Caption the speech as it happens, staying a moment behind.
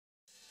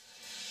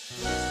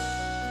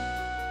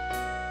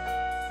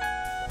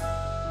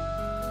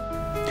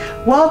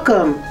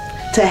Welcome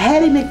to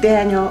Hattie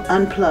McDaniel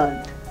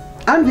Unplugged.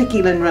 I'm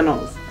Vicki Lynn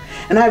Reynolds,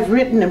 and I've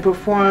written and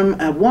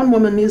performed a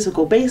one-woman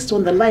musical based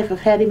on the life of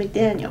Hattie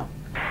McDaniel.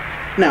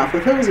 Now, for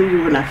those of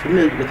you who are not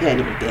familiar with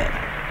Hattie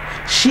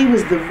McDaniel, she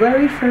was the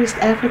very first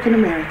African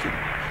American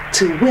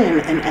to win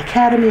an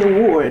Academy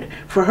Award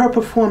for her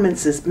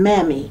performance as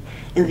Mammy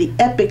in the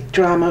epic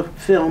drama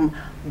film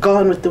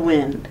Gone with the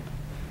Wind.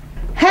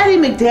 Hattie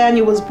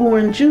McDaniel was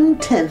born June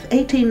 10,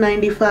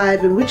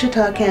 1895 in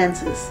Wichita,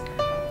 Kansas.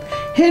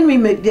 Henry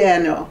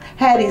McDaniel,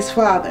 Hattie's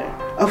father,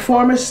 a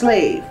former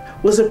slave,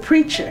 was a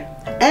preacher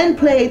and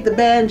played the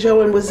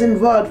banjo and was in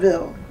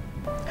vaudeville.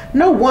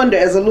 No wonder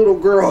as a little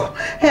girl,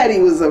 Hattie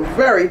was a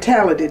very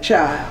talented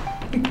child.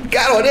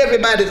 Got on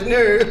everybody's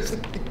nerves,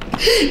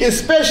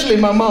 especially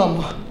my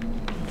mama.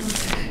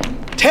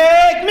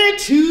 Take me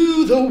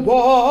to the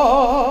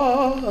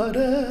water,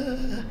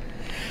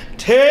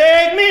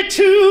 take me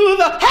to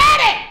the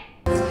Hattie!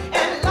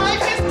 And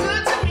life is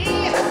good to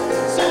me,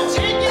 so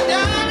take it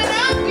down and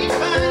I'll be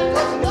fine,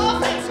 'cause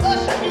nothing's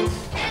touching me.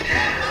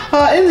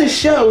 In the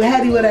show,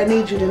 Hattie, What I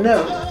Need You to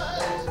Know,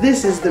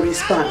 this is the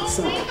response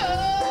song.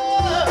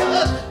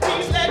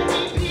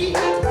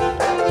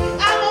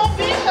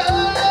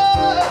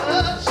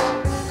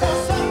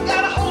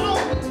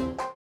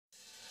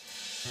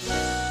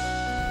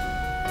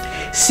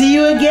 See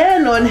you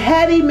again on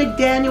Hattie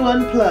McDaniel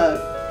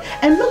Unplugged.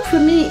 And look for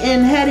me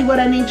in Hattie, What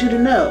I Need You to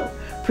Know,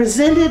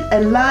 presented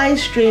and live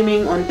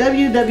streaming on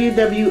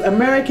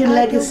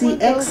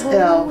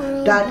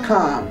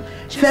www.AmericanLegacyXL.com,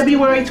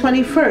 February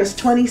 21st,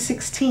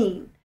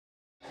 2016.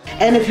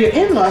 And if you're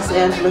in Los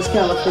Angeles,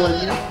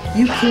 California,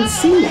 you can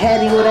see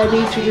Hattie, What I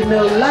Need You to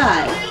Know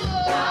live.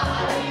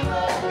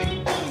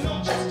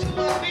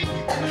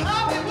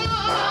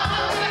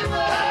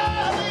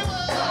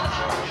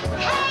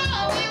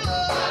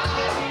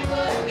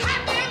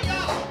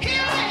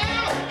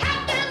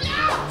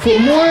 For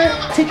more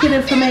ticket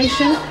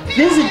information,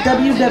 visit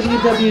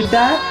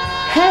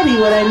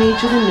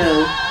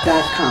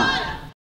www.HattieWhatINeedYouToKnow.com.